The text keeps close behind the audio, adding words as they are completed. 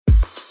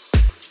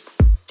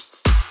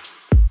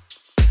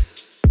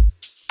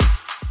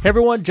Hey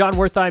everyone, John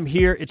Wertheim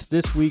here. It's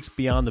this week's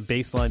Beyond the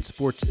Baseline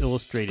Sports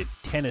Illustrated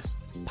Tennis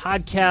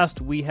podcast.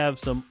 We have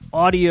some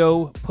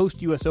audio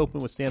post-U.S. Open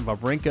with Stan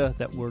Wawrinka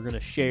that we're going to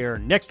share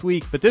next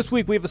week. But this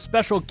week we have a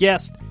special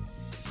guest.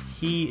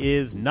 He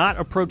is not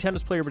a pro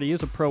tennis player, but he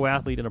is a pro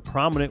athlete and a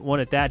prominent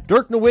one at that.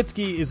 Dirk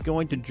Nowitzki is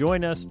going to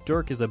join us.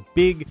 Dirk is a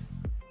big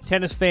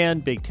tennis fan,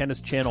 big Tennis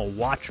Channel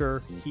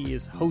watcher. He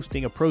is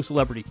hosting a pro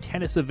celebrity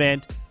tennis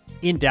event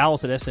in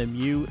Dallas at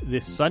SMU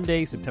this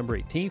Sunday, September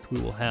 18th.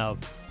 We will have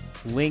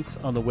links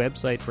on the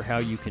website for how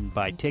you can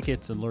buy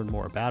tickets and learn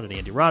more about it.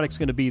 Andy Roddick's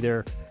going to be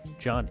there.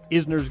 John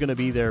Isner's going to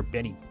be there.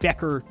 Benny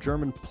Becker,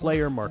 German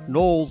player. Mark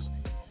Knowles,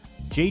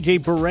 J.J.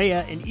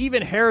 Barea, and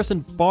even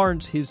Harrison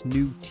Barnes, his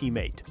new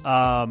teammate.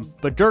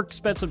 But Dirk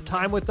spent some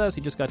time with us.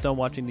 He just got done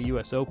watching the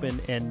U.S. Open,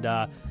 and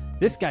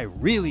this guy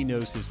really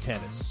knows his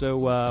tennis.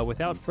 So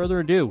without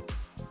further ado,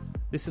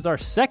 this is our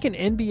second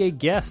NBA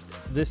guest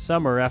this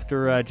summer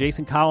after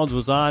Jason Collins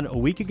was on a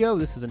week ago.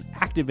 This is an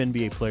active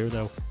NBA player,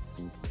 though.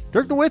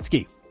 Dirk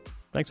Nowitzki,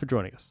 thanks for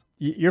joining us.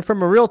 You're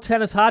from a real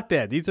tennis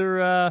hotbed. These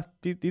are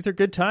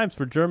good times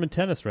for German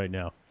tennis right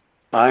now.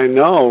 I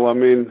know. I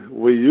mean,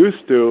 we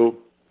used to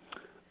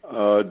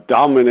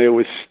dominate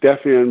with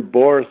Steffi and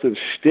Boris and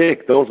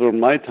Stick. Those were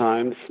my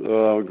times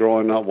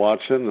growing up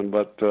watching,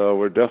 but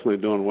we're definitely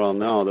doing well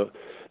now.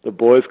 The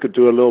boys could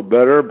do a little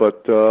better,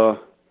 but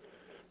Zverev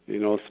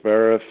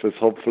is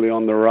hopefully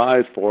on the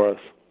rise for us.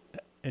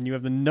 And you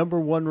have the number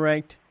one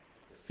ranked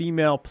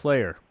female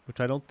player, which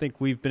I don't think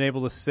we've been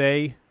able to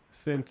say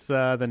since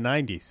the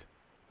 90s.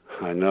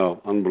 I know,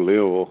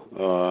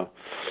 unbelievable.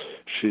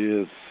 She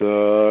is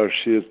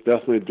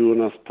definitely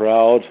doing us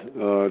proud.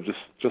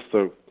 Just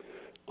a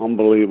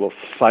unbelievable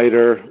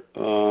fighter.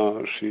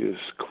 She is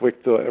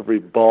quick to every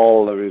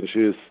ball. I mean,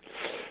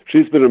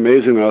 she's been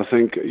amazing. I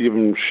think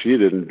even she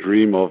didn't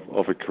dream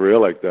of a career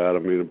like that. I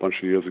mean, a bunch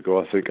of years ago,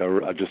 I think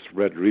I just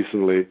read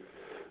recently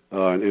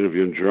an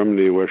interview in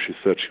Germany where she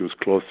said she was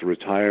close to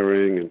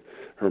retiring, and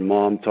her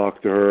mom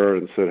talked to her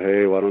and said,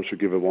 "Hey, why don't you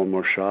give it one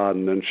more shot?"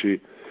 And then she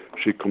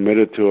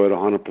committed to it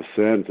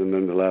 100%. And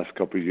then the last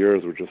couple of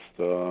years were just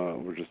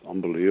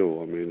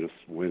unbelievable. I mean, just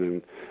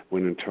winning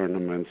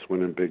tournaments,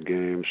 winning big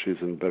games.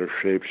 She's in better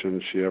shape than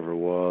she ever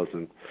was,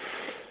 and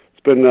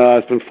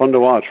it's been fun to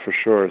watch for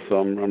sure. So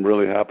I'm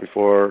really happy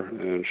for her,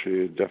 and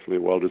she definitely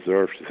well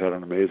deserved. She's had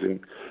an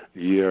amazing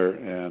year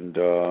and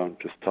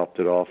just topped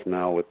it off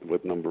now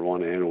with number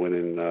one and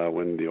winning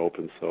the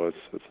Open. So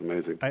it's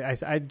amazing.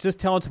 I just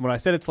telling someone, I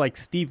said it's like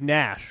Steve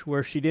Nash,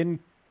 where she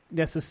didn't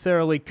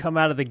necessarily come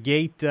out of the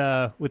gate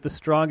with the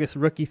strongest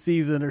rookie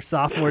season or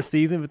sophomore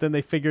season, but then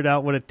they figured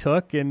out what it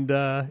took and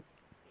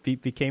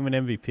became an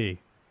MVP.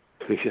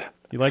 Yeah.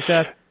 You like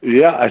that?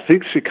 Yeah, I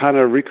think she kind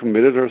of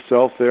recommitted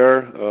herself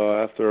there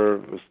after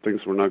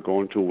things were not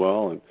going too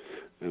well, and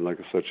like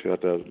I said, she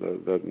had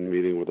that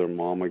meeting with her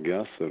mom, I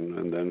guess,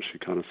 and then she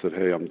kind of said,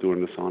 "Hey, I'm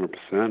doing this 100%,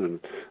 and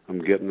I'm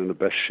getting in the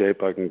best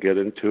shape I can get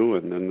into,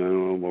 and then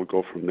we'll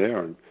go from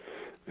there."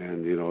 And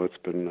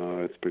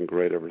it's been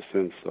great ever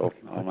since. So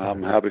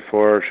I'm happy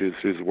for her.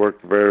 She's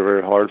worked very,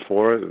 very hard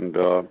for it, and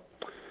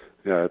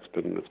it's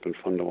been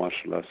fun to watch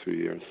the last few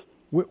years.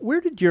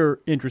 Where did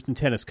your interest in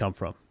tennis come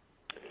from?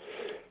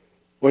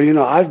 Well,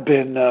 I've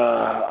been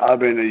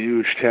a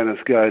huge tennis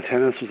guy.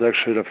 Tennis was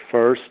actually the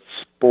first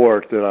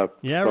sport that I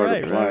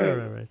started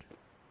playing. Right.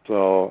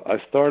 So I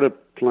started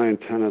playing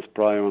tennis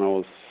probably when I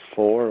was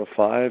 4 or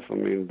 5. I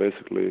mean,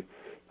 basically,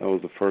 that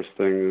was the first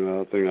thing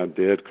I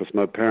did because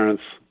my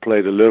parents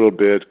played a little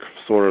bit,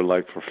 sort of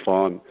like for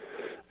fun,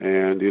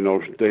 and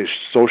they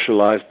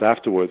socialized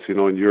afterwards. In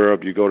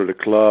Europe, you go to the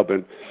club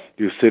and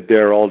you sit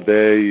there all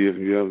day.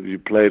 You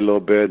play a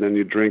little bit, and then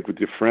you drink with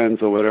your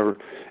friends or whatever.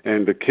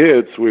 And the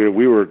kids,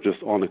 we were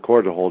just on the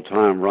court the whole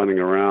time, running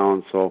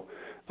around. So,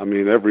 I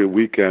mean, every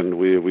weekend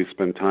we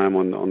spent time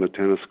on the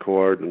tennis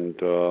court, and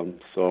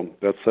so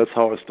that's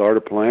how I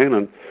started playing,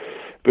 and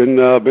been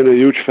a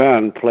huge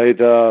fan.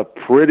 Played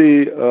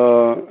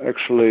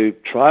actually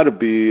tried to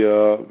be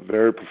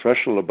very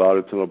professional about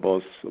it till I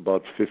was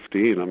about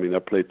 15. I mean, I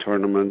played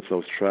tournaments. I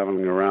was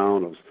traveling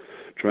around. I was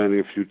training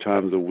a few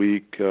times a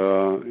week.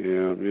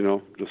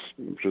 And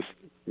just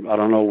I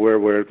don't know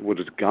where it would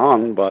have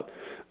gone, but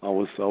I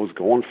was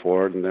going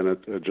for it, and then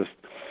it just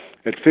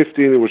at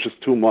 15 it was just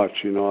too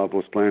much. I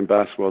was playing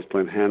basketball, I was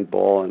playing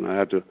handball, and I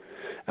had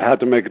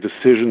to make a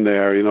decision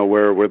there.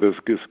 Where this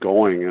is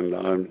going, and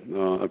I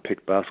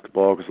picked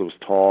basketball because it was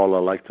tall. I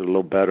liked it a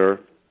little better,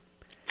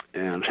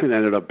 and it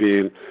ended up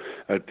being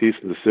a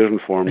decent decision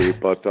for me.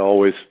 But I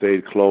always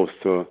stayed close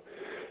to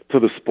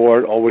the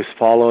sport. Always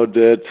followed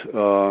it.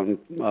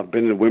 I've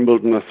been in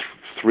Wimbledon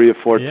 3 or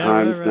 4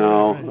 times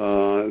now.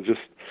 Right.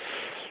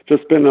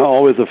 Just been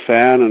always a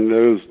fan, and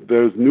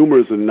there's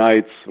numerous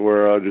nights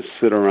where I just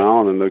sit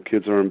around and the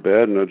kids are in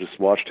bed and I just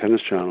watch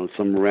Tennis Channel,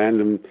 some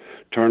random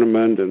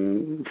tournament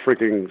in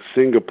freaking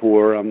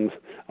Singapore. I'm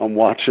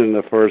watching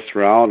the first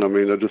round. I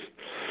mean, I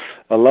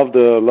love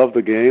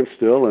the game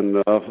still,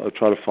 and I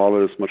try to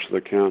follow it as much as I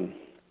can.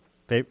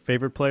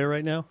 Favorite player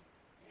right now?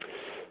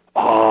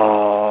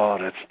 Oh,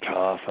 that's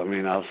tough. I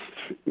mean, I was,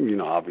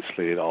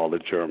 obviously all the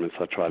Germans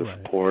I try to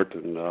support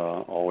and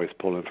always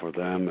pulling for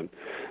them, and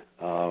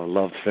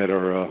love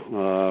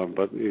Federer,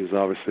 but he's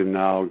obviously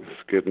now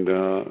getting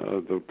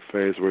the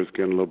phase where he's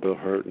getting a little bit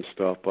hurt and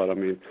stuff. But I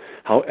mean,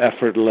 how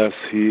effortless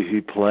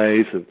he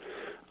plays, and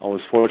I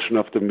was fortunate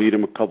enough to meet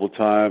him a couple of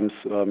times.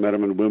 Met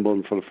him in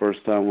Wimbledon for the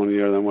first time one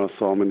year, and then when I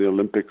saw him in the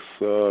Olympics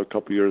a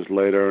couple of years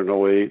later in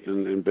 '08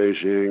 in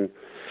Beijing.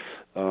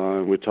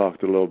 We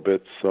talked a little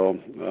bit, so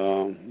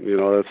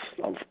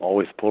I'm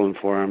always pulling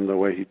for him. The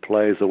way he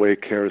plays, the way he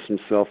carries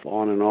himself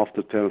on and off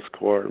the tennis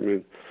court. I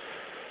mean,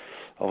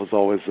 I was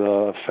always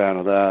a fan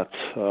of that.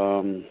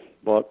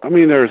 But I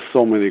mean, there's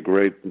so many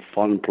great and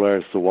fun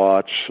players to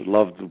watch.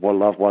 Loved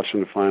watching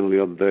the final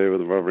the other day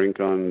with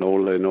Wawrinka and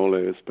Nole.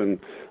 Nole has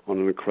been on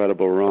an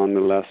incredible run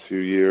the last few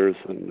years,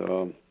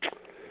 and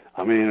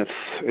I mean,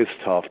 it's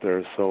tough.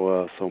 There's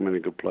so many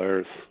good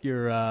players.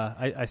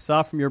 I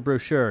saw from your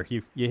brochure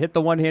you hit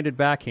the one-handed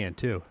backhand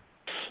too.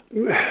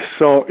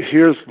 So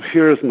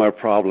here's my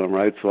problem,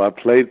 right? So I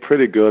played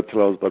pretty good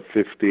till I was about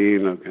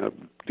 15. I had a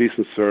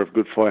decent serve,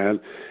 good forehand,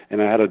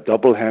 and I had a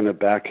double-handed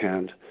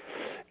backhand.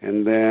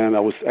 And then I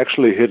was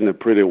actually hitting it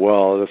pretty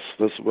well.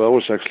 That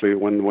was actually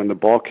when the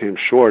ball came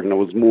short and I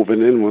was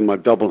moving in with my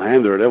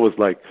double-hander. That was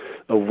like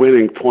a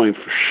winning point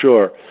for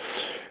sure.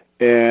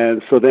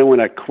 And so then when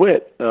I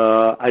quit,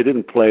 I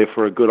didn't play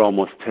for a good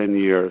almost 10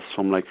 years,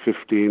 from like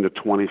 15 to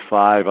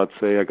 25, I'd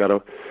say.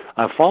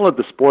 I followed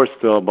the sport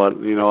still, but,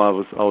 I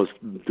was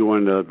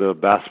doing the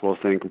basketball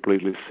thing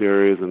completely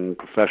serious and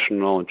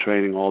professional and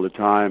training all the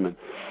time.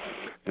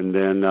 And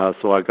then,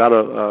 so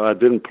I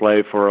didn't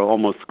play for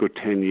almost a good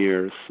 10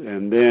 years.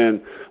 And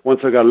then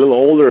once I got a little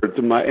older,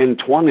 to my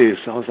end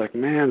 20s, I was like,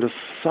 man, this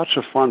is such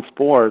a fun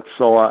sport.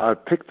 So I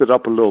picked it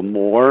up a little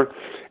more.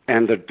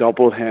 And the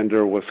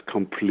double-hander was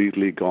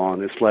completely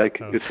gone. It's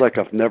like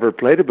I've never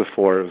played it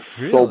before. It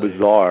was so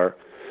bizarre.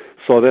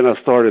 So then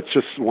I started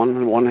just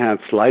one hand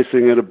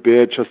slicing it a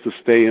bit just to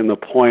stay in the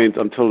point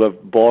until the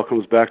ball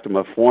comes back to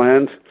my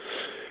forehand.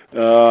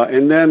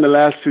 And then the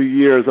last 2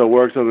 years I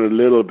worked on it a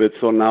little bit,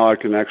 so now I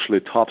can actually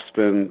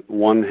topspin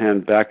one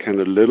hand backhand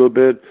a little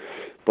bit,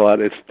 but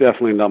it's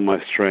definitely not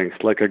my strength.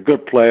 Like a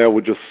good player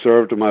would just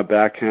serve to my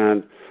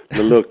backhand,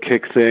 the little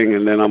kick thing,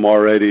 and then I'm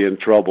already in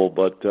trouble.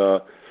 But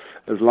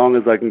as long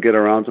as I can get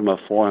around to my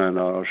forehand,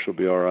 I should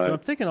be all right. I'm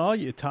thinking all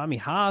you, Tommy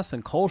Haas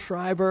and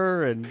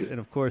Kohlschreiber, and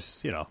of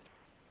course,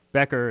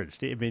 Becker.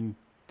 I mean,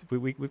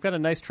 we've got a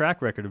nice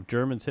track record of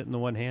Germans hitting the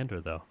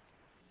one-hander, though.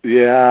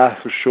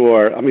 Yeah, for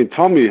sure. I mean,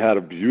 Tommy had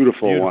a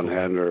beautiful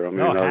one-hander. I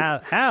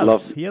mean,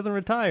 has. He hasn't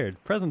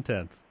retired. Present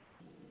tense.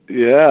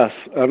 Yes.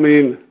 I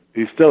mean,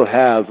 he still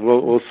has.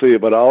 We'll see.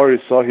 But I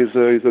already saw he's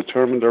a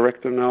tournament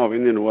director now of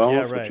Indian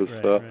Wells, which is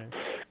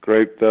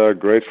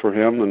great for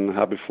him and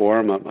happy for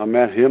him. I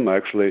met him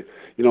actually.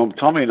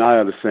 Tommy and I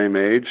are the same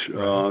age,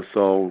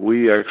 so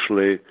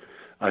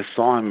I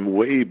saw him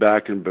way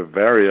back in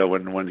Bavaria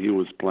when he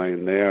was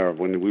playing there,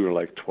 when we were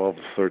like 12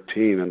 or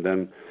 13, and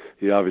then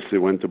he obviously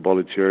went to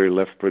Bollettieri,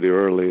 left pretty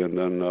early, and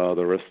then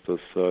the rest is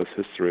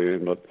history.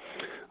 But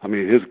I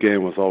mean, his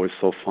game was always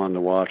so fun to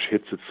watch.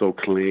 Hits it so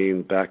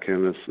clean.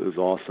 Backhand is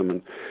awesome,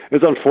 and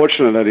it's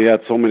unfortunate that he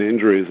had so many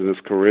injuries in his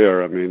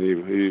career. I mean,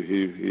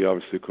 he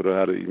obviously could have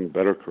had an even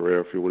better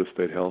career if he would have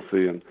stayed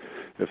healthy and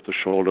if the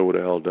shoulder would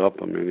have held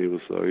up. I mean,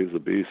 he's a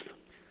beast.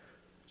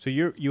 So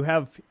your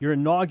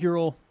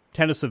inaugural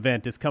tennis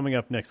event is coming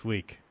up next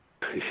week.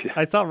 Yeah.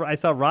 I saw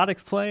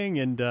Roddick's playing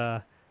and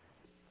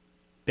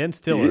Ben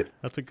Stiller.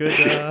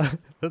 Yeah.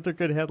 That's a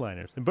good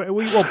headliners. But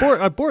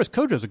Boris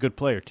Kodjoe is a good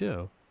player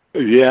too.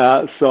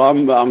 Yeah, so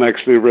I'm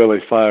actually really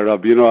fired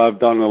up. I've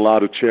done a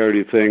lot of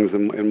charity things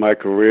in my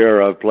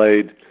career. I've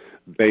played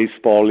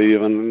baseball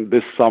even.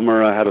 This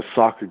summer I had a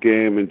soccer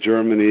game in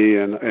Germany,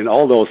 and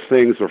all those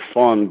things are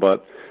fun,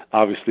 but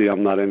obviously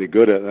I'm not any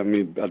good at it. I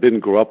mean, I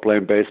didn't grow up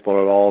playing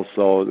baseball at all,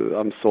 so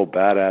I'm so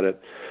bad at it.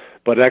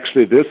 But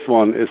actually this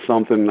one is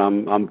something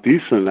I'm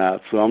decent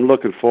at, so I'm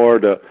looking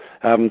forward to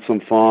having some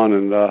fun,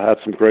 and had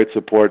some great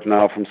support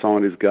now from some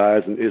of these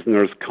guys, and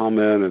Isner's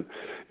coming, and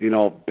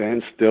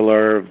Ben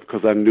Stiller,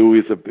 because I knew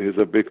he's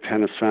a big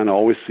tennis fan. I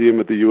always see him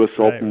at the U.S.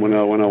 Open when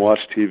I watch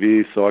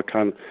TV. So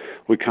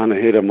we kind of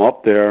hit him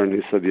up there, and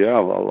he said, "Yeah,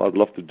 I'd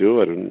love to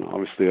do it." And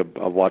obviously,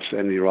 I've watched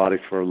Andy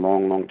Roddick for a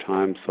long, long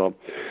time. So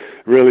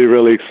really,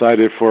 really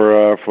excited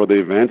for the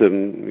event,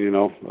 and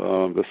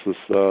this is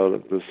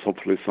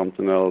hopefully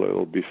something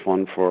that'll be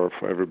fun for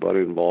everybody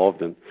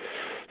involved. And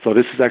so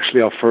this is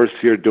actually our first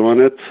year doing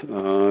it.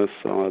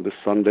 So this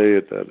Sunday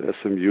at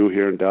SMU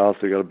here in Dallas,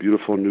 they got a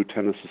beautiful new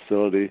tennis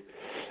facility,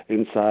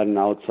 inside and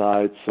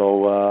outside.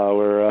 So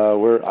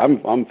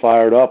I'm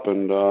fired up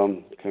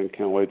and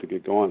can't wait to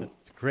get going.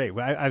 It's great.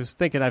 I was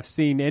thinking I've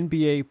seen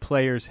NBA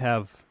players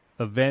have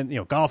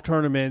golf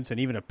tournaments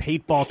and even a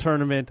paintball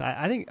tournament.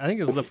 I think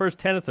this is the first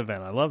tennis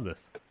event. I love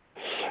this.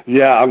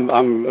 Yeah,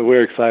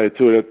 we're excited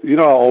too.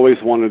 I always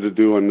wanted to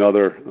do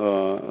another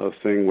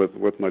thing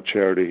with my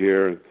charity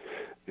here.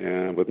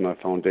 and with my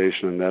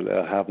foundation, and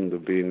that happened to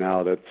be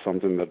now that's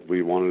something that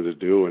we wanted to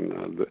do.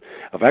 And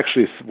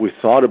we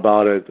thought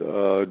about it,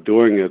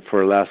 doing it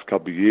for the last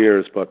couple of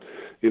years, but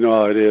you know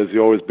how it is.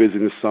 You're always busy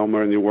in the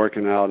summer, and you're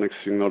working out. Next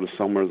thing you know, the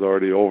summer is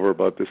already over.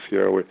 But this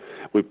year,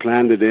 we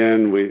planned it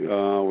in.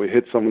 We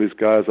hit some of these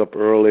guys up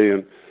early,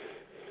 and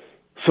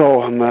so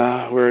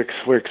we're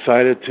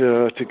excited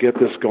to get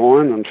this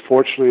going.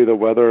 Unfortunately, the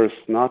weather is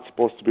not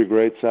supposed to be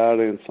great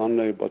Saturday and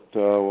Sunday, but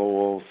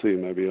we'll see.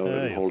 Maybe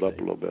it'll hold up a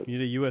little bit. You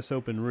need a U.S.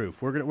 Open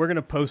roof. We're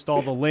gonna post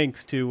all the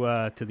links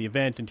to the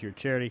event and to your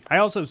charity. I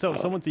also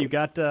someone said you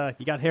got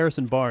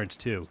Harrison Barnes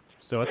too,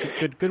 so that's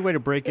a good way to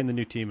break in the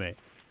new teammate.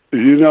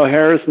 You know,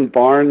 Harrison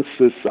Barnes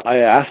I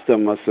asked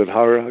him, I said,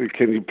 how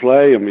can you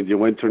play? I mean, you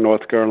went to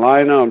North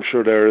Carolina. I'm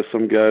sure there are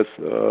some guys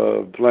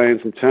playing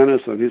some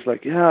tennis. And he's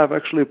like, yeah, I've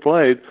actually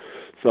played.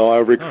 So I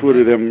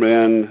recruited him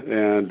in,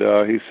 and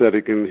he said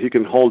he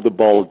can hold the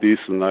ball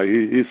decent.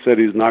 He said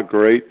he's not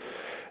great.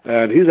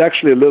 And he's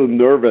actually a little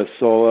nervous.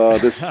 So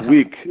this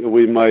week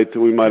we might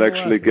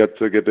actually get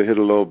to hit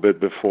a little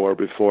bit before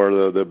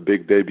the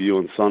big debut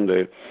on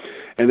Sunday.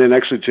 And then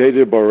actually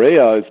J.J.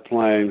 Barea is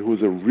playing,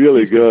 who's a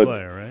really good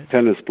player, right?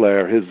 tennis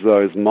player.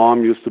 His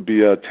mom used to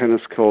be a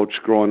tennis coach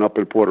growing up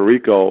in Puerto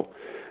Rico,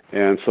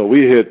 and so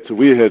we hit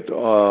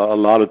a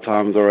lot of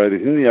times already.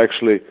 And he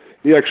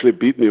actually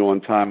beat me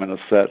one time in a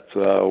set,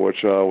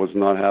 which I was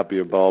not happy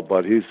about.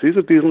 But he's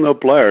a decent little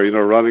player, you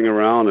know, running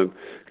around and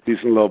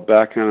decent little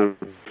backhand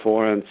and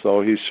forehand.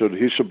 So he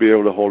should be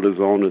able to hold his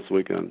own this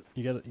weekend.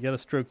 You got to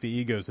stroke the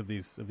egos of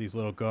these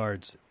little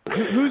guards.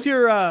 Who's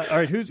your all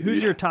right? Who's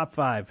your top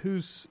five?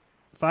 Who's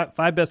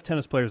five best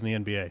tennis players in the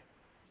NBA?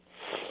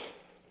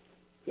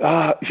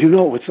 You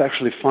know, it's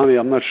actually funny.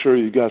 I'm not sure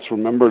you guys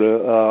remember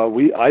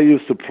I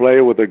used to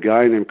play with a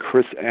guy named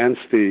Chris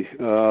Anstey.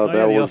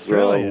 That was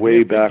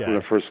way back when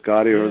I first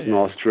got here. He was an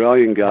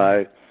Australian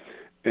guy.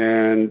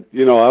 And,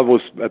 you know, I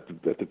was at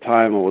the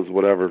time I was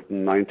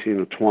 19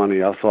 or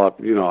 20. I thought,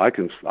 you know, I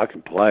can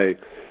play.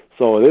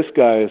 So this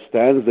guy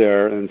stands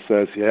there and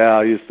says, yeah,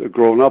 I used to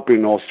growing up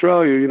in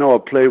Australia, you know, I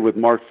played with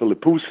Mark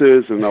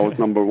Philippoussis and I was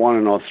number one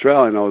in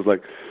Australia. And I was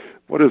like,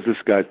 what is this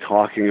guy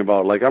talking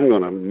about? Like, I'm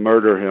going to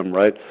murder him,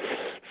 right?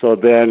 So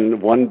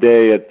then one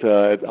day at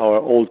our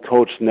old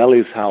coach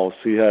Nelly's house,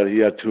 he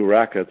had two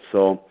rackets.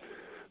 So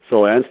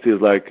Anstey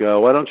is like,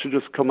 why don't you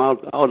just come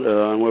out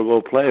and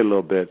we'll play a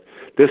little bit.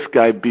 This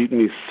guy beat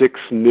me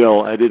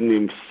 6-0. I didn't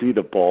even see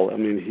the ball. I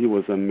mean, he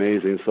was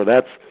amazing. So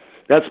that's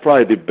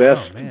probably the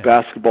best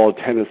basketball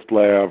tennis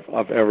player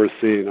I've ever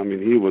seen. I mean,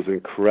 he was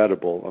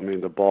incredible. I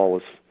mean,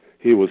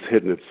 he was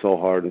hitting it so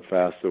hard and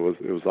fast. It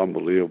was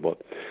unbelievable.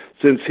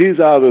 Since he's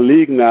out of the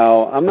league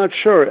now, I'm not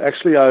sure.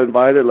 Actually, I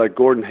invited like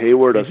Gordon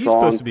Hayward. I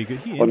saw him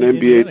on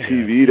NBA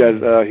TV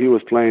that he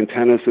was playing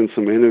tennis in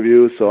some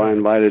interviews, so I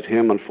invited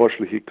him.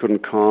 Unfortunately, he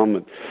couldn't come.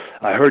 And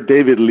I heard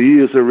David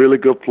Lee is a really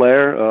good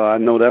player. I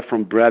know that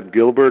from Brad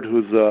Gilbert,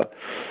 who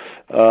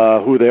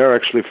they're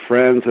actually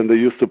friends, and they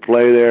used to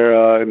play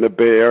there in the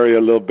Bay Area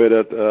a little bit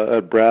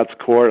at Brad's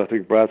court. I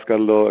think Brad's got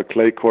a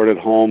clay court at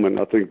home, and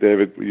I think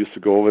David used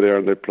to go over there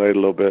and they played a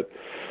little bit.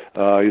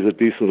 He's a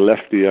decent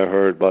lefty, I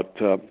heard, but.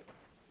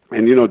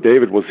 And you know,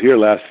 David was here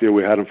last year.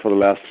 We had him for the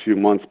last few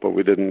months, but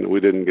we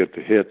didn't get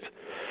to hit.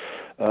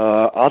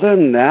 Other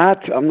than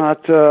that, I'm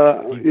not.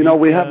 You know,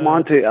 we have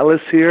Monte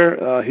Ellis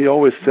here. He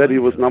always said he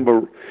was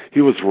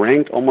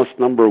ranked almost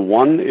number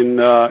one in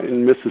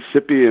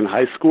Mississippi in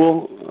high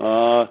school.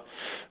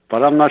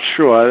 But I'm not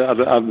sure.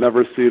 I've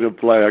never seen him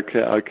play. I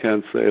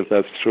can't say if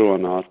that's true or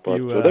not. But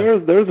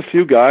there's a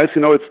few guys.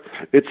 You know,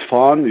 it's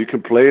fun. You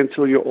can play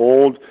until you're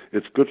old.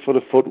 It's good for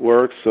the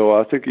footwork. So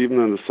I think even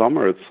in the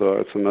summer, it's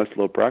a nice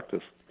little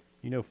practice.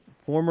 You know,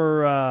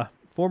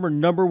 former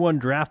number one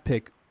draft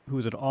pick who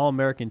was an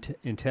All-American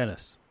in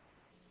tennis,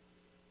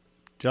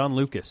 John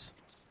Lucas.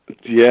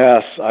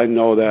 Yes, I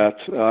know that.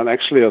 And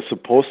actually,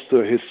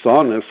 his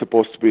son is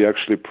supposed to be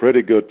actually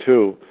pretty good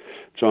too.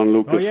 John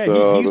Lucas,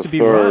 he used to be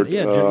third.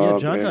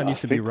 John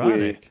used to be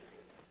Roddick.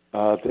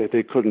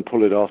 They couldn't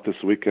pull it off this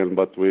weekend,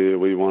 but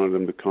we wanted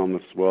them to come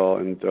as well.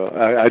 And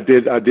I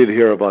did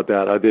hear about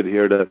that. I did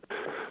hear that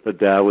the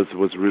dad was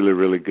really,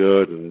 really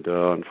good, and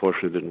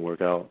unfortunately it didn't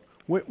work out.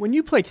 When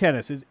you play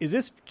tennis, is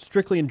this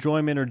strictly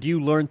enjoyment, or do you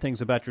learn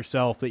things about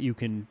yourself that you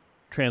can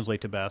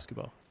translate to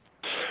basketball?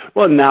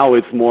 Well, now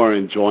it's more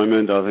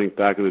enjoyment. I think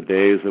back in the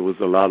days there was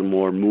a lot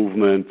more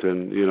movement,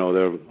 and you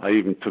know, I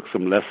even took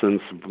some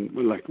lessons,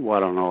 like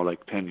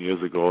 10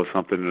 years ago or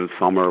something in the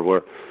summer,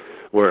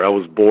 where I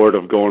was bored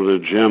of going to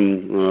the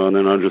gym, and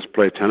then I just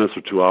play tennis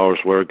for 2 hours,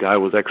 where a guy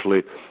was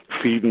actually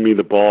feeding me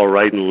the ball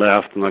right and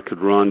left, and I could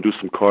run, do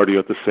some cardio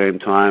at the same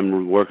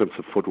time, work on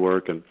some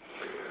footwork,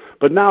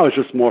 But now it's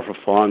just more for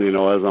fun, you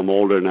know. As I'm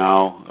older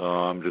now,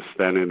 I'm just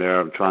standing there.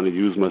 I'm trying to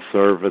use my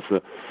serve as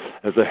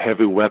a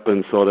heavy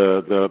weapon, so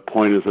the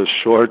point is as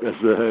short as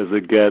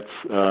it gets.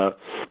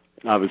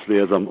 Obviously,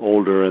 as I'm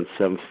older and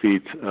 7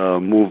 feet,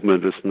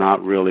 movement is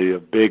not really a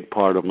big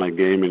part of my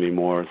game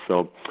anymore.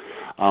 So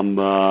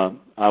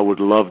I would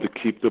love to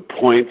keep the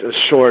point as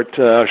short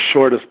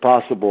as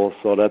possible.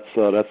 So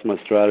that's my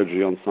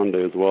strategy on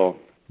Sunday as well.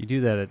 You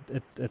do that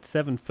at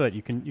 7 foot.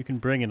 You can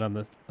bring it on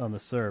the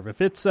serve.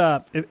 If it's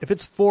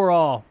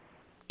 4-all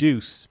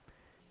deuce,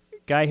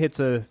 guy hits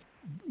a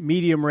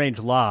medium range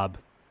lob.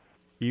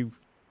 You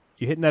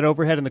hitting that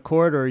overhead in the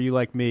court, or are you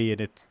like me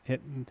and it's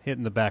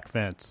hitting the back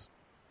fence?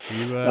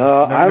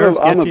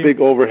 I'm a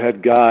big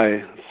overhead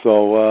guy,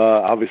 so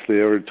obviously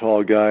every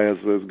tall guy has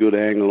a good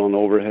angle on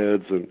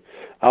overheads, and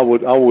I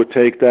would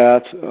take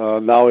that.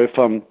 Now if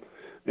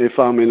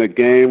I'm in a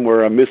game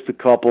where I missed a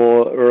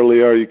couple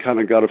earlier, you kind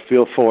of got a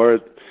feel for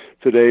it.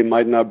 Today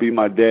might not be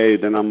my day,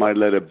 then I might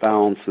let it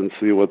bounce and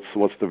see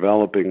what's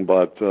developing.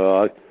 But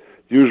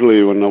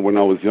usually when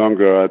I was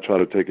younger, I try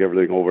to take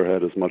everything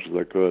overhead as much as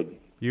I could.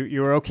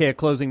 You were okay at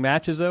closing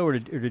matches though, or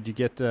did you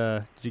get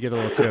a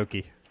little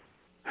choky?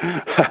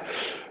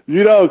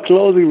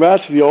 Closing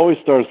matches, you always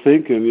start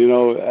thinking,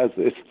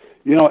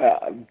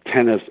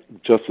 tennis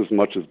just as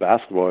much as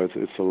basketball.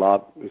 It's a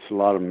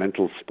lot of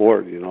mental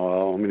sport.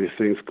 How many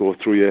things go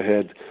through your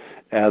head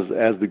as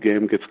the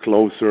game gets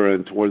closer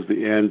and towards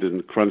the end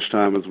and crunch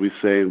time, as we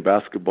say in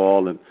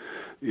basketball, and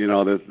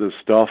the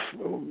stuff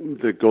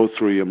that goes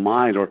through your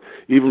mind. Or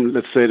even,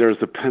 let's say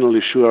there's a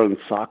penalty shootout in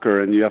soccer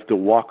and you have to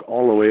walk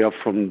all the way up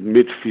from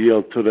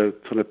midfield to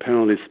the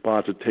penalty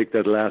spot to take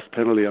that last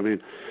penalty. I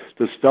mean,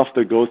 the stuff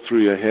that goes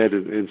through your head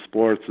in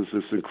sports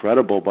is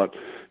incredible, but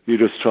you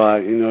just try,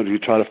 you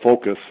try to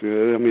focus.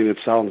 I mean, it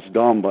sounds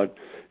dumb, but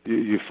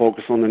you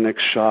focus on the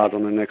next shot,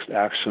 on the next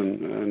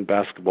action. In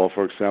basketball,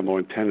 for example,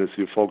 in tennis,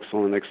 you focus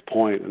on the next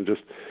point and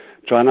just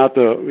try not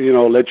to,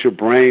 let your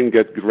brain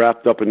get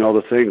wrapped up in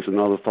other things and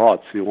other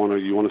thoughts. You want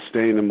to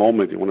stay in the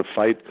moment. You want to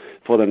fight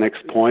for the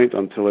next point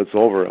until it's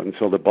over,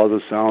 until the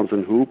buzzer sounds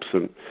and hoops,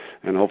 and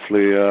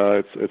hopefully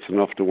it's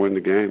enough to win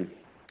the game.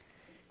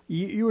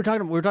 We were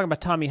talking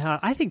about Tommy Haas.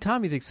 I think he's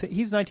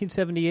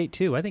 1978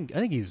 too. I think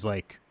he's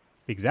like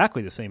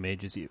exactly the same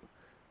age as you.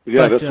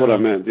 Yeah, that's what I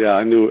meant. Yeah,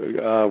 I knew.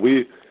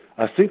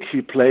 I think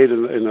he played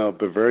in a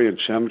Bavarian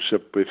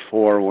championship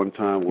before one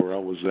time where I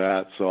was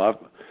at. So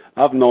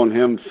I've known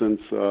him since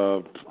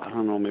I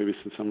don't know, maybe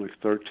since I'm like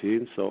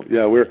 13. So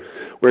yeah, we're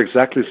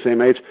exactly the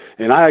same age.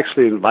 And I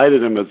actually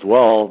invited him as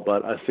well,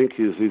 but I think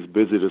he's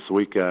busy this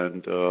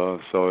weekend.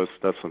 So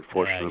that's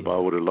unfortunate. Right. But I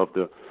would have loved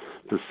to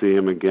see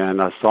him again.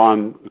 I saw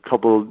him a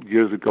couple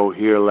years ago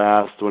here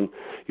last when,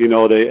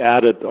 they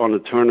added on the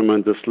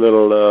tournament the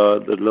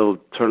little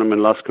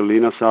tournament Las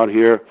Colinas out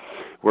here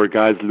where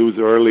guys lose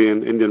early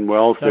in Indian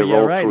Wells. They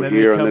roll through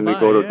here and then they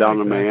go down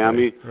to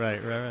Miami.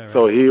 Right.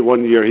 So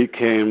one year he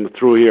came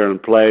through here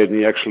and played, and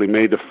he actually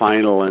made the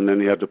final, and then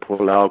he had to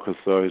pull out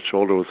because his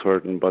shoulder was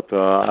hurting. But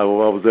I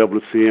was able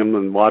to see him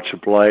and watch him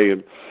play,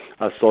 and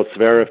I saw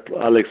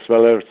Alex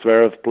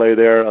Zverev play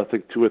there, I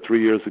think 2 or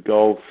 3 years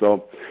ago.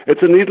 So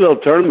it's a neat little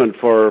tournament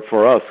for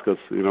us because,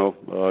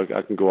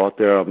 I can go out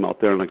there. I'm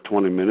out there in like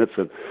 20 minutes,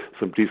 and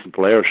some decent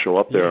players show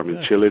up there. Yeah,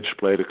 exactly. I mean, Cilic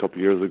played a couple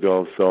years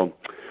ago. So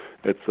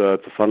it's a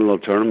fun little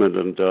tournament,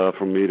 and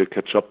for me to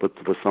catch up with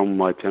some of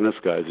my tennis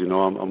guys.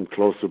 I'm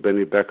close to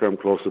Benny Becker. I'm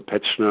close to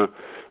Petchner,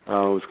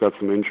 who's got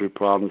some injury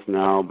problems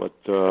now. But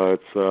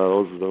it's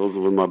those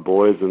are my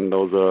boys, and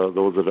those are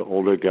the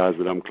older guys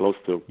that I'm close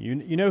to. You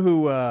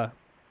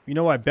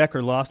know why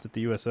Becker lost at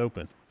the U.S.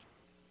 Open?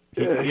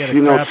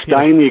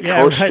 Steiny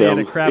coached him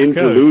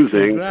into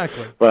losing.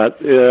 Exactly. But,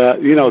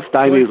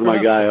 Steiny's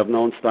my guy. I've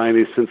known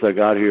Steiny since I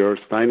got here.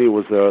 Steiny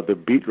was the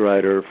beat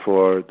writer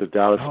for the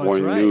Dallas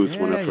Morning News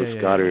when I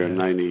first got here in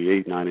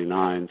 98,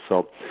 99.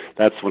 So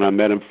that's when I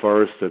met him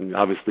first. And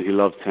obviously he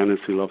loved tennis.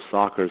 He loved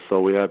soccer.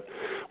 So we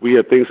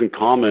had things in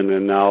common.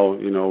 And now,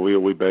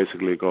 we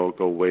basically go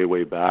way,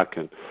 way back.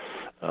 And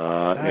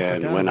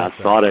when I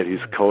saw that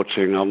he's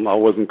coaching, I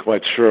wasn't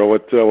quite sure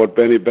what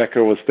Benny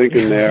Becker was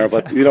thinking there.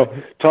 But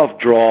tough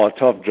draw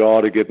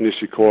to get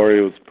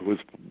Nishikori, who's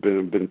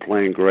been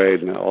playing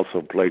great and also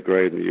played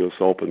great in the U.S.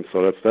 Open.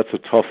 So that's a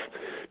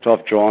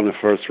tough draw in the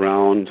first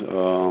round.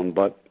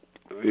 But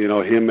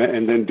him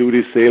and then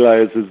Dudi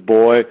Sela is his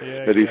boy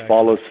that he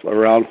follows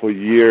around for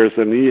years,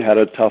 and he had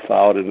a tough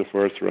out in the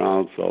first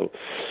round. So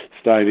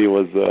Steiny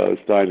was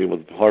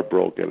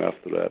heartbroken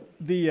after that.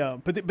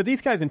 But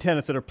these guys in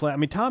tennis that are playing, I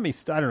mean,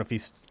 Tommy's, I don't know if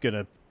he's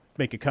gonna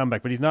make a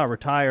comeback, but he's not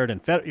retired,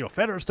 and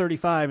Federer's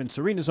 35 and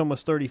Serena's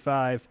almost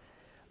 35.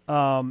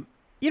 And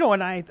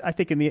I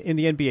think in the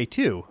NBA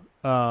too.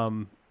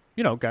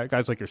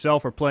 Guys like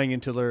yourself are playing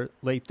into their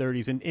late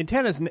 30s. And in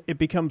tennis, it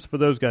becomes, for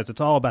those guys,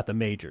 it's all about the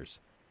majors.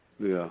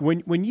 Yeah.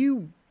 When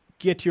you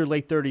get to your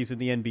late 30s in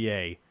the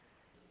NBA,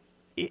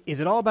 is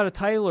it all about a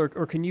title, or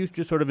can you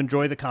just sort of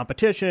enjoy the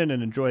competition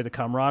and enjoy the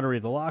camaraderie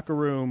of the locker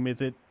room?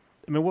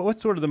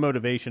 What's sort of the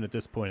motivation at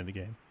this point in the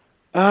game?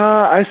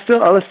 I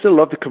still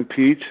love to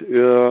compete,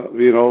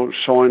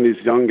 showing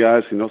these young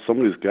guys, some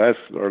of these guys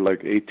are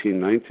like 18,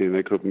 19,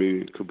 they could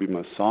be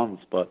my sons,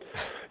 but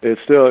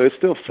it's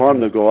still fun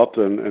to go up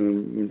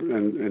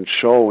and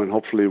show and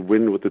hopefully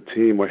win with the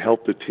team or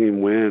help the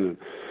team win.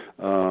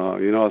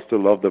 I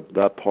still love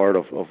that part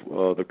of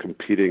the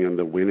competing and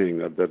the winning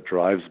that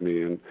drives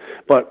me.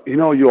 But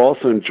you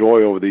also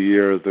enjoy over the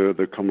years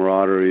the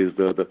camaraderie,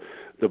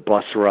 the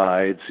bus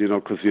rides,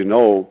 because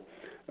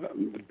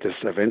this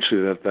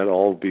eventually that'll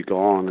all be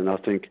gone. And I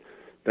think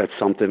that's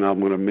something I'm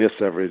going to miss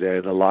every day.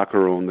 The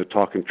locker room, the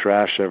talking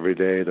trash every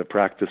day, the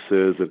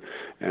practices,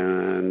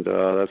 and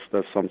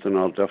that's something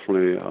I'm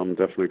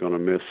definitely going to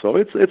miss. So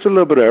it's a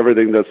little bit of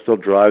everything that still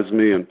drives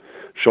me, and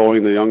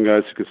showing the young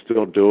guys you can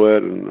still do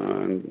it,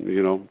 and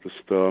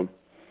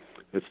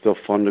it's still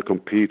fun to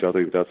compete. I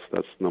think that's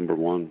number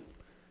one.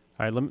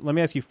 All right, let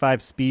me ask you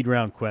 5 speed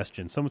round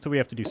questions. Someone said we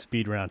have to do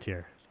speed round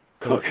here.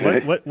 So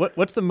Okay.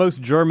 What's the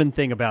most German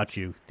thing about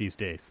you these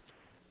days?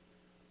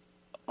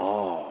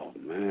 Oh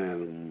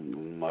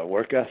man, my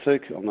work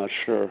ethic. I'm not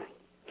sure.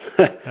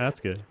 That's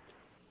good.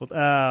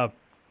 Well,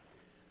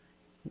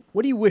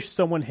 what do you wish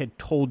someone had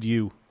told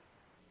you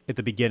at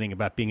the beginning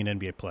about being an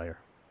NBA player?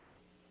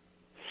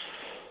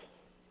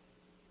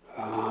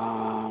 I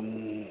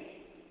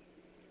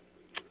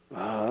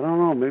don't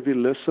know. Maybe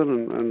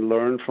listen and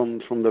learn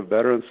from the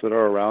veterans that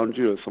are around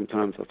you.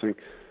 Sometimes I think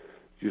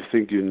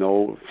you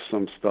know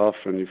some stuff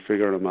and you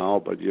figure them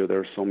out, but there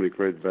are so many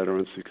great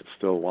veterans you could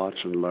still watch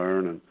and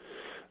learn. And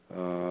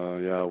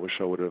I wish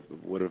I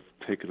would have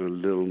taken a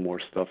little more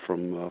stuff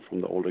from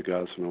the older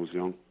guys when I was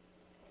young.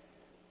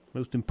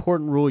 Most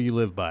important rule you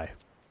live by?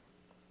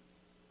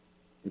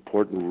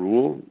 Important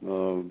rule?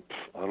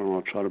 I don't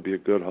know. Try to be a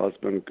good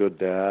husband, good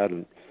dad,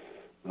 and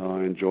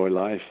enjoy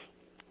life.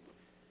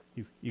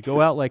 You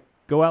go out like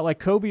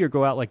Kobe or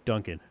go out like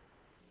Duncan?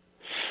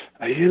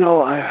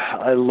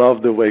 I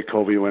love the way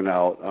Kobe went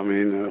out. I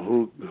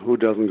mean, who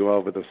doesn't go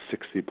out with a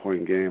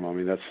 60-point game? I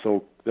mean, that's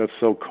so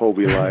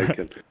Kobe-like,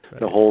 and right.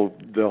 the whole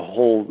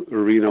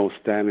arena was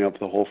standing up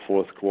the whole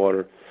fourth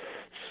quarter.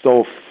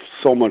 So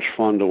much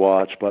fun to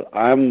watch. But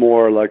I'm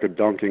more like a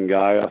Duncan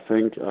guy. I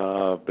think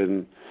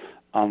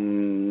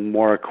I'm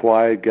more a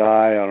quiet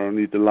guy. I don't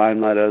need the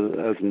limelight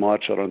as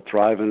much. I don't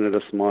thrive in it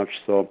as much.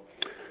 So.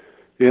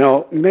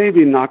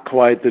 Maybe not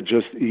quite the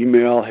just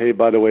email, hey,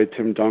 by the way,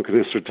 Tim Duncan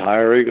is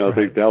retiring. I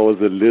think that was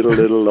a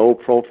little low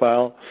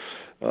profile.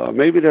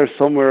 Maybe there's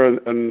somewhere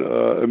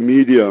a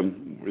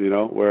medium,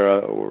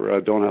 where I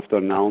don't have to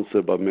announce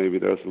it, but maybe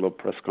there's a little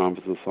press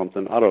conference or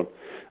something. I don't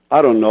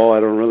know.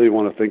 I don't really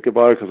want to think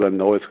about it because I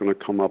know it's going to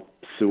come up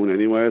soon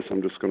anyway. So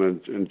I'm just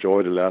going to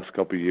enjoy the last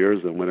couple of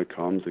years, and when it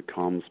comes, it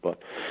comes. But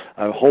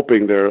I'm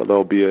hoping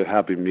there'll be a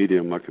happy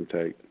medium I can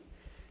take.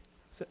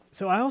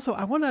 So I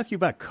want to ask you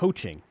about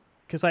coaching.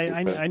 Because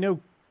I know,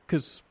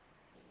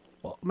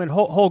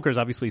 Holger's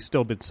obviously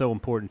still been so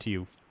important to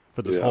you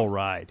for this whole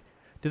ride.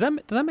 Does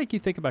that make you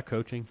think about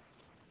coaching?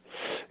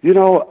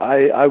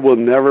 I will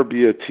never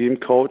be a team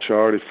coach. I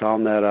already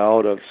found that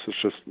out.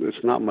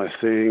 It's not my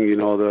thing.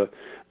 The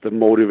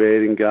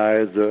motivating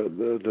guys,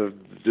 the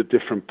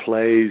different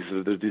plays,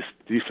 the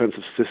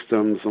defensive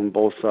systems on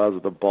both sides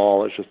of the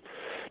ball. It's just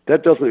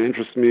that doesn't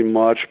interest me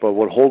much. But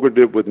what Holger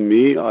did with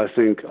me, I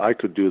think I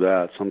could do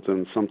that.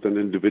 Something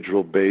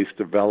individual-based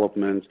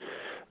development,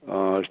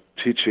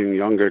 teaching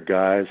younger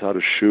guys how to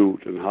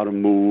shoot and how to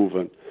move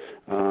and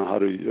how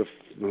to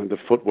the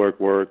footwork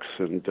works.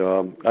 And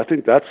I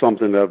think that's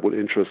something that would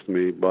interest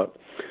me. But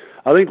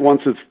I think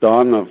once it's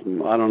done,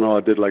 I don't know,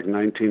 I did like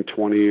 19,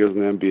 20 years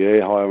in the NBA,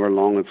 however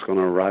long it's going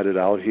to ride it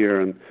out here.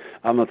 And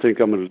I'm going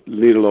to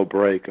need a little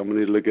break. I'm going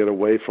to need to get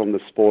away from the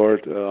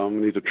sport. I'm going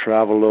to need to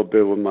travel a little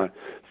bit with my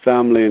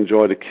family,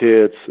 enjoy the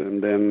kids,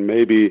 and then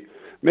maybe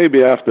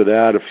after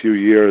that, a few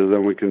years,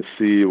 then we can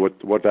see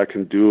what I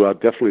can do. I'll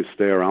definitely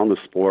stay around the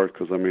sport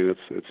because I mean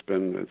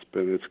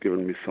it's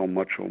given me so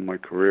much over my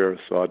career.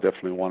 So I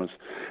definitely want to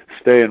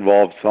stay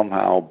involved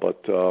somehow,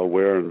 but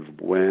where and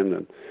when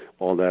and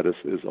all that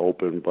is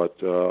open. But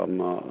I'm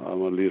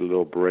gonna need a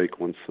little break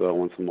once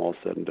I'm all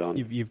said and done.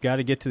 You've got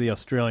to get to the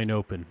Australian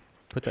Open.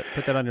 Put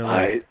that on your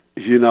list.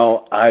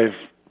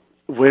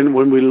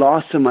 When we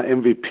lost in my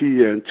MVP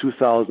year in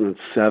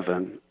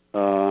 2007,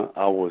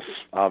 I was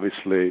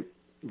obviously,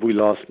 we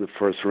lost in the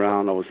first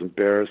round. I was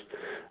embarrassed.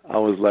 I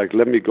was like,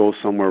 let me go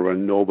somewhere where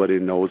nobody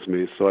knows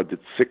me. So I did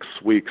 6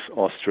 weeks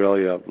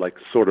Australia, like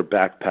sort of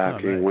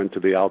backpacking, Oh, nice. Went to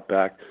the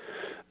outback.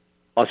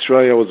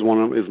 Australia is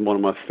one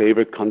of my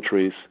favorite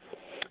countries,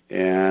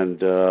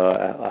 and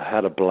I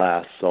had a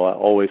blast. So I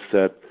always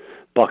said,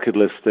 bucket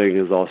list thing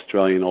is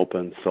Australian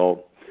Open.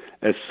 So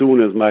as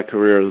soon as my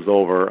career is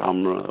over,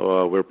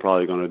 we're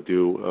probably going to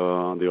do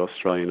the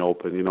Australian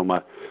Open.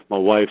 My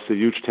wife's a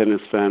huge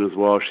tennis fan as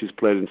well. She's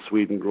played in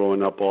Sweden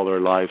growing up all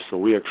her life, so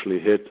we actually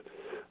hit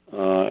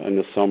in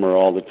the summer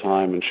all the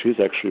time, and she's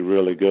actually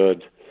really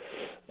good.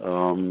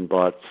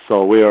 But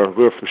so we're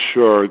for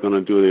sure going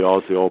to do the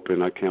Aussie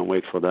Open. I can't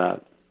wait for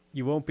that.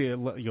 You won't be.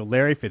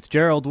 Larry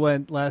Fitzgerald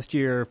went last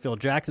year. Phil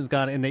Jackson's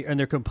gone, and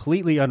they're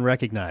completely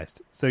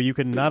unrecognized. So you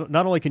can not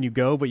only can you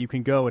go, but you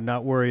can go and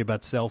not worry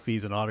about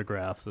selfies and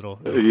autographs. That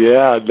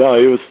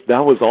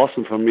was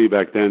awesome for me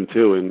back then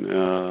too, and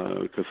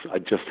because I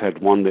just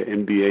had won the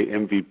NBA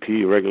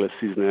MVP, regular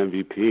season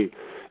MVP,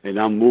 and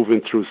I'm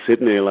moving through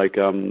Sydney like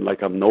I'm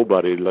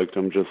nobody, like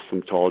I'm just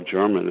some tall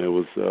German. It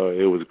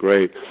was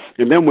great.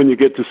 And then when you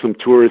get to some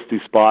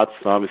touristy spots,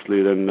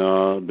 obviously, then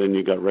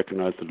you got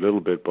recognized a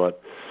little bit,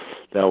 but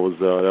that was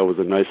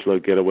a nice little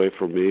getaway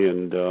for me.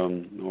 And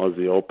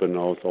Aussie Open, I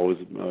was always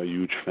a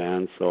huge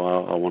fan, so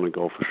I want to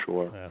go for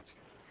sure.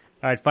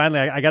 All right, finally,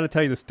 I got to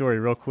tell you the story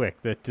real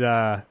quick.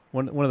 That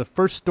one of the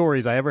first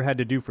stories I ever had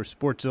to do for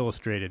Sports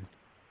Illustrated.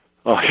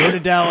 Oh, Go to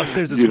Dallas.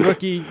 There's this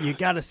rookie. You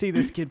got to see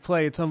this kid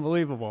play. It's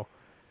unbelievable.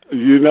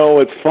 You know,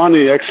 it's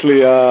funny.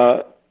 Actually,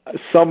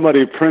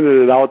 somebody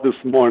printed it out this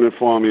morning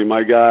for me.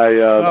 My guy,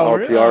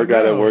 the RPR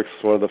guy that works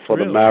for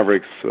the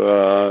Mavericks,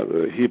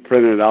 he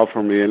printed it out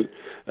for me, and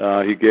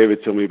he gave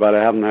it to me. But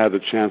I haven't had the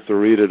chance to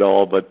read it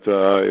all. But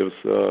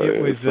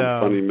it was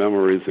some funny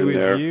memories in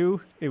there.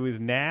 It was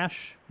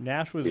Nash.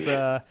 Nash was.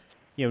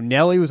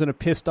 Nelly was in a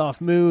pissed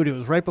off mood. It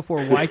was right before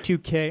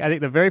Y2K. I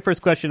think the very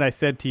first question I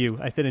said to you,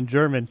 I said in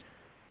German,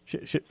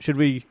 should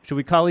we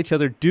call each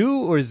other Du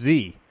or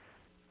Z?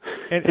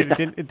 And it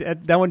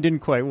didn't. That one didn't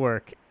quite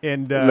work.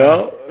 And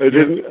no, it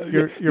didn't.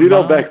 Your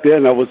mom, back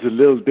then I was a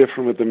little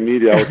different with the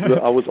media.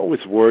 I was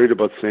always worried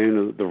about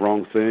saying the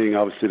wrong thing.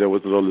 Obviously, there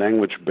was a little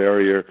language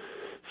barrier.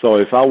 So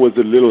if I was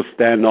a little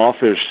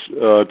standoffish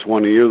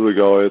 20 years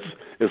ago,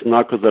 it's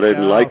not because I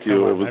didn't like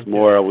you. It was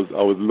more I was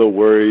a little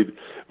worried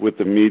with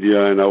the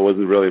media, and I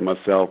wasn't really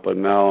myself. But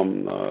now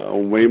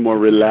I'm way more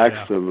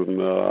relaxed,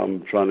 and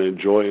I'm trying to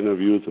enjoy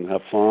interviews and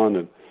have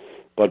fun.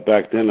 But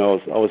back then I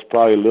was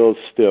probably a little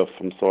stiff.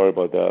 I'm sorry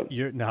about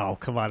that. No,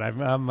 come on.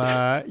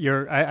 I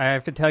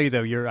have to tell you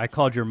though. I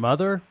called your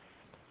mother.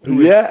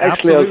 Yeah,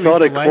 actually, I saw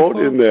the quote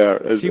in there.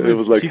 It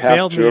was like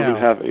half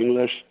German, half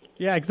English.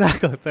 Yeah,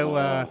 exactly.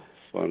 So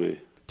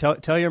funny.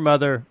 Tell your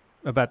mother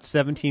about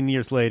 17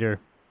 years later.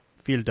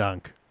 Vielen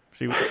Dank.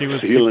 She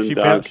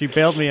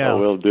bailed me out. I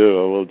will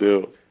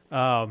do.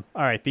 All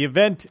right. The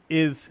event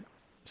is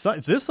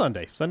it's this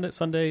Sunday. Sunday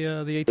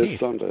the 18th. This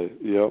Sunday.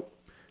 Yep.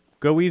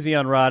 Go easy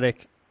on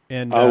Roddick.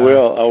 And I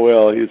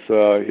will.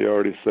 He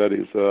already said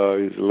he's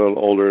a little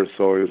older,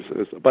 so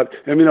but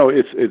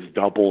it's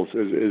doubles.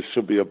 It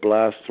should be a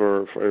blast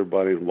for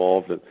everybody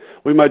involved. And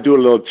we might do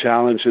a little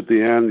challenge at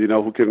the end.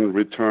 Who can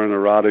return a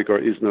Roddick or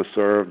Isner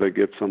serve? They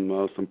get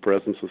some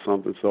presents or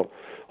something. So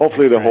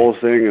hopefully the whole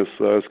thing is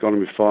going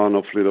to be fun.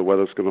 Hopefully the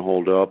weather's going to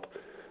hold up,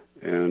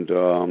 and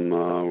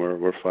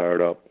we're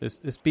fired up.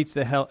 This beats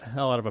the hell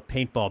out of a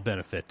paintball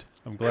benefit.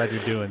 I'm glad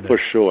you're doing this. For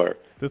sure.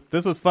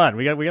 This was fun.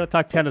 We got to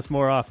talk tennis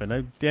more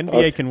often. The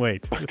NBA can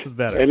wait. This is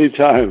better.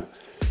 Anytime.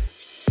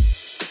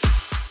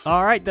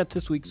 All right, that's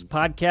this week's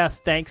podcast.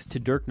 Thanks to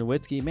Dirk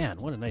Nowitzki. Man,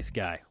 what a nice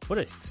guy. What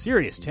a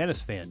serious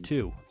tennis fan,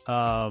 too.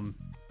 I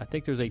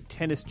think there's a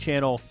Tennis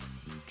Channel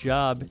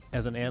job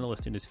as an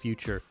analyst in his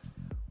future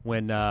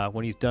when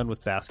he's done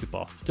with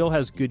basketball. Still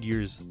has good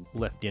years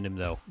left in him,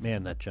 though.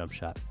 Man, that jump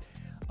shot.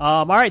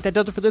 All right, that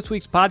does it for this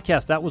week's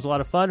podcast. That was a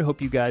lot of fun.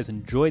 Hope you guys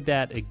enjoyed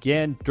that.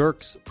 Again,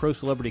 Dirk's Pro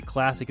Celebrity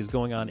Classic is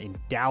going on in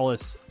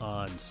Dallas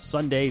on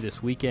Sunday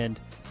this weekend.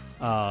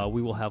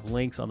 We will have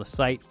links on the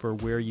site for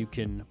where you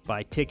can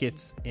buy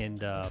tickets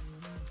and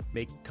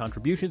make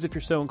contributions if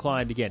you're so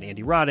inclined. Again,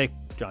 Andy Roddick,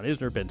 John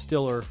Isner, Ben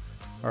Stiller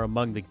are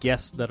among the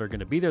guests that are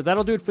going to be there.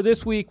 That'll do it for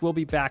this week. We'll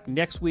be back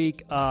next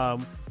week.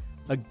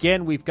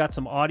 Again, we've got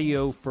some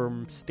audio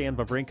from Stan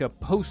Wawrinka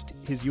post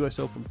his U.S.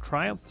 Open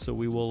triumph, so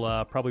we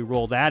will probably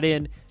roll that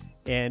in.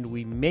 And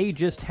we may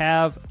just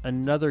have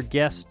another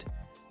guest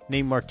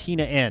named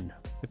Martina N.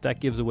 If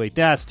that gives away,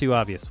 that's too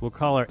obvious. We'll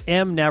call her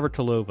M.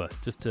 Navratilova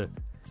just to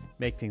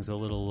make things a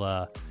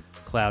little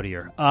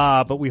cloudier.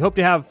 But we hope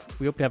to have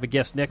a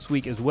guest next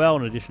week as well,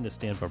 in addition to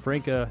Stan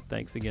Wawrinka.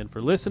 Thanks again for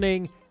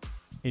listening.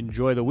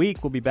 Enjoy the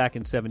week. We'll be back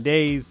in 7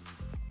 days.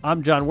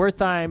 I'm John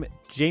Wertheim.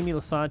 Jamie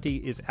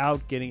Lasanti is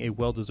out getting a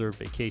well-deserved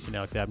vacation.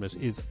 Alex Abnos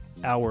is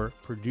our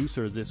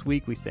producer this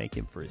week. We thank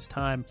him for his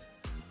time.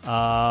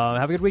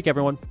 Have a good week,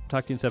 everyone.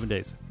 Talk to you in 7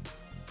 days.